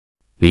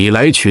李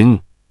来群，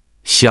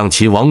象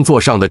棋王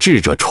座上的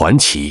智者传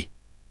奇。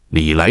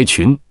李来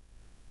群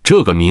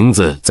这个名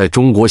字在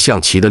中国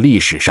象棋的历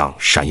史上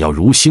闪耀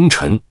如星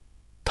辰，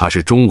他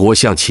是中国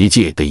象棋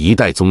界的一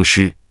代宗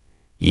师，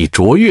以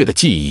卓越的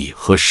技艺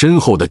和深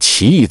厚的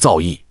棋艺造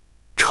诣，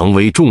成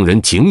为众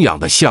人敬仰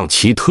的象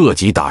棋特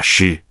级大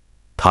师。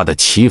他的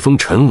棋风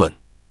沉稳，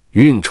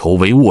运筹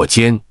帷幄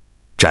间，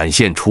展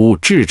现出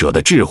智者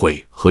的智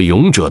慧和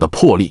勇者的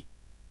魄力。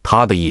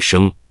他的一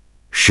生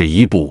是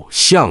一部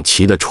象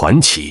棋的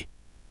传奇，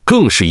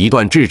更是一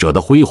段智者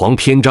的辉煌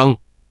篇章。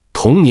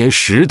童年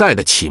时代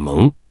的启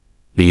蒙。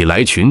李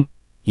来群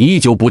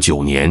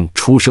1959年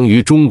出生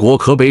于中国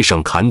河北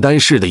省邯郸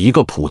市的一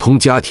个普通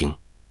家庭，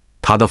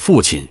他的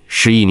父亲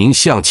是一名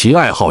象棋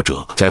爱好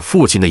者。在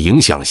父亲的影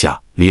响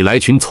下，李来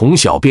群从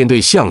小便对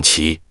象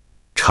棋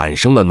产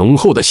生了浓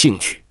厚的兴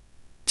趣。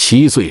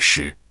7岁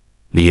时，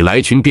李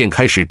来群便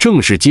开始正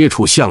式接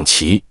触象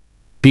棋，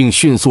并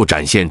迅速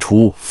展现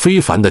出非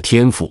凡的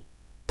天赋。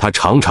他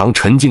常常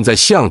沉浸在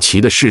象棋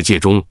的世界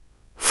中，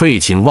废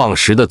寝忘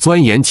食地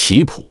钻研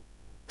棋谱，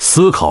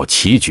思考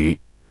棋局。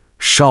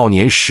少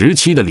年时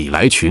期的李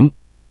来群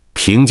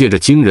凭借着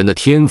惊人的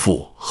天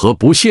赋和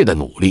不懈的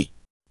努力，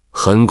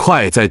很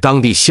快在当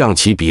地象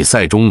棋比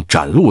赛中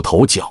崭露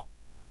头角。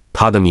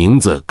他的名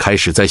字开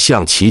始在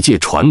象棋界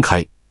传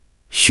开，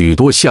许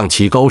多象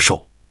棋高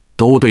手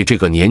都对这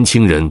个年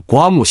轻人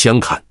刮目相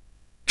看。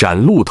崭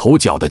露头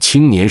角的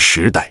青年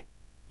时代。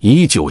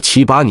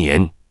1978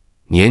年，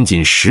年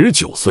仅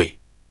19岁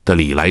的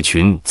李来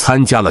群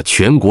参加了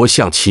全国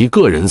象棋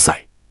个人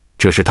赛，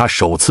这是他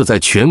首次在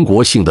全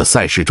国性的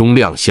赛事中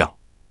亮相。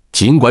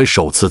尽管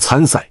首次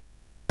参赛，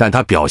但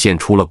他表现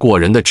出了过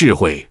人的智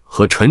慧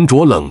和沉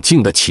着冷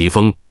静的棋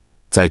风，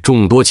在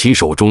众多棋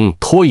手中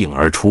脱颖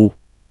而出，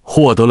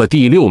获得了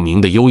第6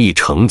名的优异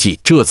成绩。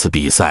这次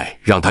比赛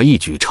让他一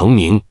举成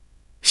名，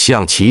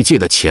象棋界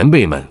的前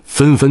辈们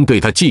纷纷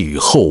对他寄予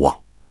厚望。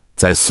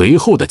在随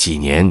后的几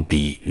年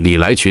里，李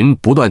来群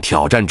不断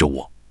挑战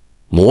着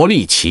磨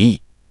砺棋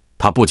艺。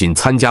他不仅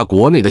参加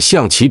国内的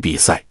象棋比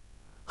赛，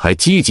还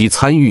积极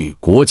参与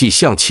国际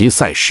象棋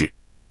赛事，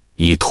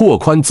以拓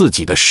宽自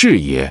己的视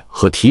野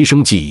和提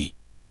升技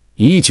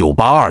艺。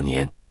1982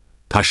年，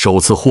他首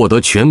次获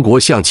得全国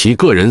象棋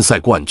个人赛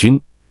冠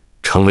军，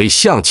成为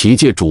象棋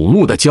界瞩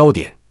目的焦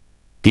点，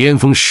巅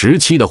峰时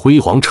期的辉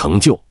煌成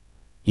就。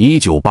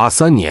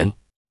1983年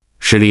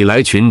是李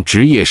来群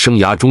职业生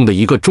涯中的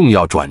一个重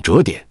要转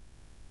折点。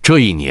这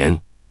一年，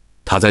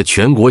他在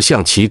全国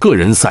象棋个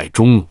人赛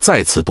中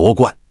再次夺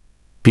冠，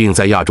并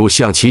在亚洲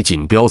象棋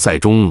锦标赛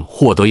中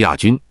获得亚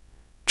军。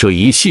这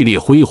一系列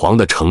辉煌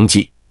的成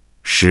绩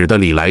使得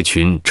李来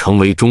群成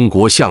为中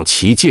国象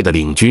棋界的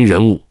领军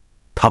人物。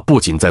他不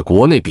仅在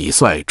国内比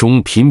赛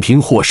中频频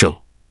获胜，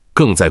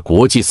更在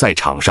国际赛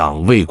场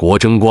上为国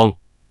争光。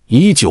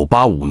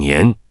1985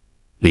年，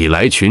李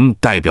来群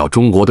代表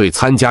中国队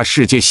参加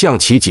世界象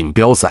棋锦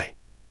标赛，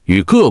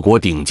与各国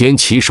顶尖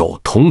棋手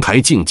同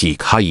台竞技。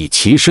他以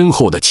其深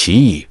厚的棋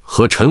艺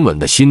和沉稳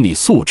的心理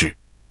素质，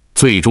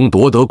最终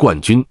夺得冠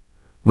军，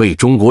为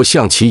中国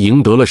象棋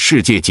赢得了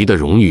世界级的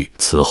荣誉。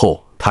此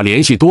后，他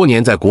连续多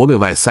年在国内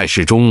外赛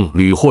事中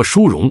屡获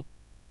殊荣，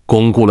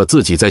巩固了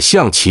自己在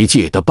象棋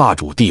界的霸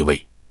主地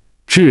位。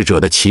智者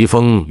的棋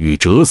风与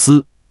哲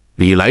思。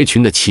李来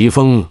群的棋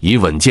风以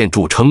稳健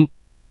著称，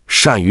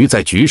善于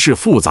在局势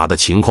复杂的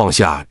情况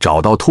下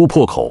找到突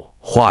破口，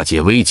化解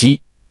危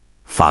机，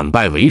反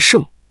败为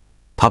胜。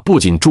他不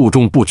仅注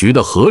重布局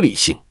的合理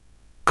性，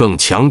更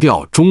强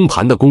调中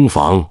盘的攻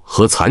防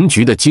和残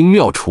局的精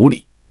妙处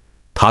理。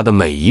他的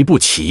每一步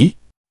棋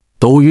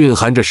都蕴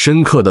含着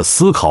深刻的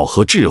思考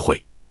和智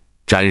慧，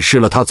展示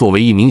了他作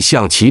为一名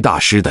象棋大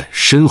师的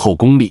深厚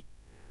功力。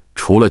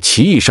除了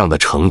棋艺上的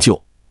成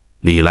就，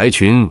李来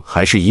群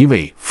还是一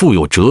位富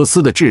有哲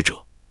思的智者。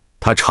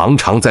他常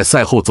常在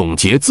赛后总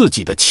结自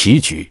己的棋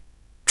局，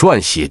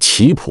撰写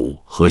棋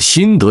谱和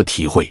心得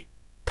体会。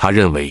他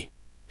认为，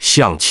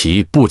象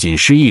棋不仅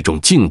是一种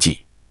竞技，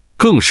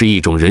更是一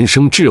种人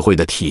生智慧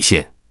的体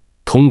现。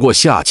通过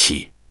下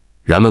棋，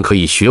人们可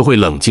以学会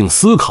冷静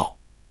思考，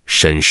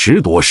审时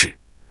度势，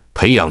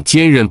培养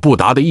坚韧不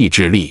拔的意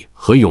志力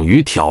和勇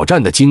于挑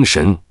战的精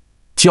神。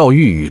教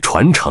育与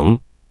传承。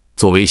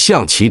作为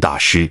象棋大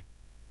师，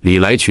李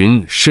来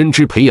群深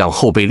知培养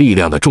后备力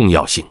量的重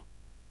要性。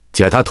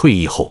在他退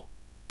役后，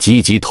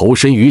积极投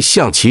身于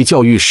象棋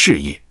教育事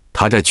业。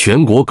他在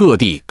全国各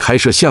地开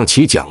设象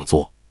棋讲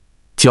座，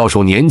教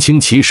授年轻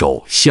棋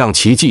手象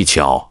棋技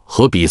巧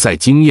和比赛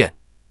经验。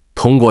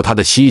通过他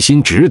的悉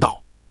心指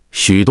导，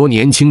许多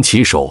年轻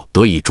棋手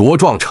得以茁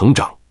壮成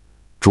长，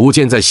逐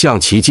渐在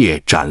象棋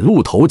界崭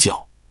露头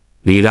角。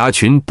李来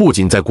群不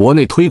仅在国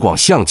内推广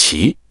象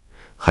棋，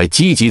还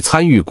积极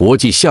参与国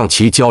际象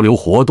棋交流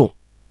活动。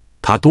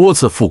他多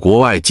次赴国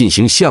外进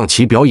行象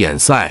棋表演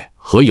赛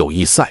和友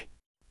谊赛，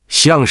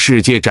向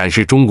世界展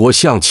示中国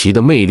象棋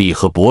的魅力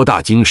和博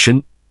大精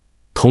深。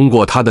通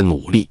过他的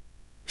努力，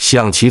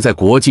象棋在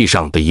国际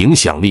上的影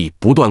响力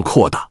不断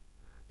扩大，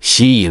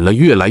吸引了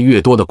越来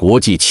越多的国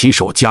际棋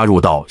手加入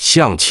到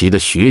象棋的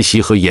学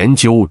习和研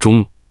究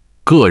中。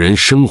个人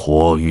生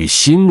活与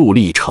心路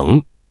历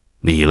程。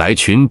李来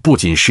群不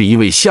仅是一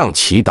位象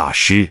棋大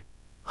师，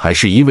还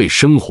是一位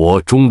生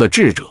活中的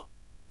智者。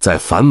在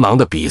繁忙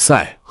的比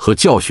赛和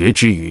教学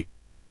之余，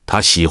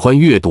他喜欢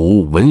阅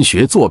读文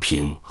学作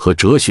品和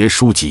哲学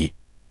书籍，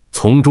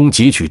从中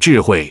汲取智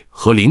慧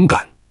和灵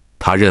感。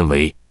他认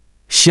为，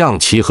象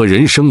棋和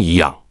人生一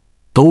样，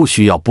都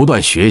需要不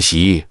断学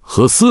习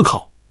和思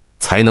考，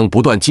才能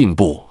不断进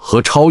步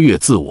和超越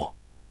自我。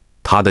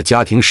他的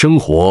家庭生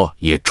活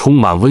也充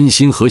满温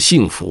馨和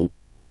幸福。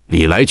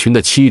李来群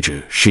的妻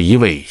子是一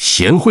位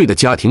贤惠的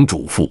家庭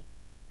主妇，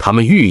他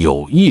们育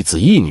有一子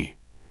一女。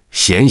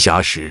闲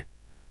暇时，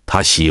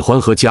他喜欢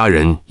和家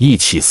人一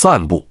起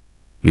散步、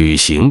旅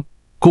行，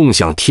共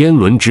享天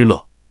伦之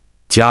乐。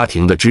家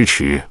庭的支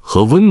持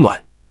和温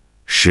暖，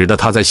使得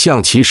他在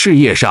象棋事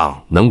业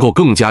上能够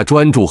更加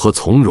专注和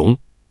从容。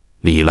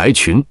李来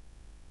群，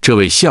这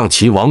位象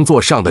棋王座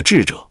上的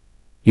智者，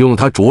用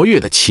他卓越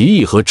的棋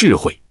艺和智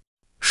慧，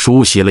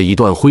书写了一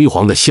段辉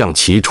煌的象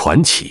棋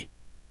传奇。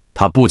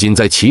他不仅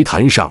在棋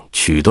坛上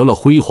取得了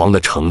辉煌的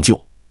成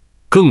就，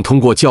更通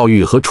过教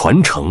育和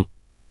传承，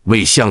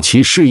为象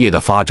棋事业的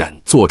发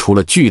展做出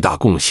了巨大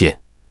贡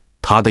献。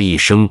他的一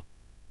生，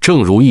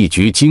正如一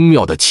局精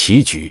妙的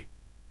棋局，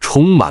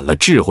充满了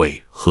智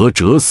慧和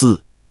哲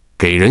思，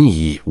给人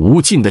以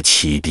无尽的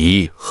启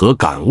迪和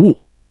感悟。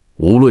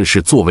无论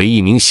是作为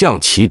一名象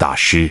棋大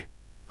师，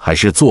还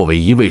是作为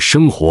一位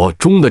生活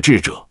中的智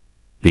者，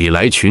李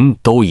来群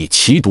都以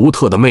其独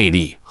特的魅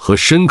力和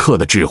深刻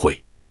的智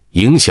慧，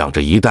影响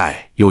着一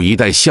代又一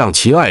代象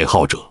棋爱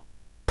好者。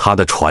他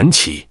的传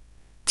奇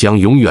将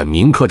永远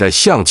铭刻在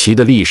象棋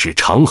的历史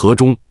长河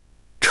中，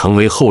成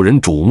为后人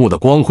瞩目的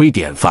光辉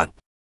典范。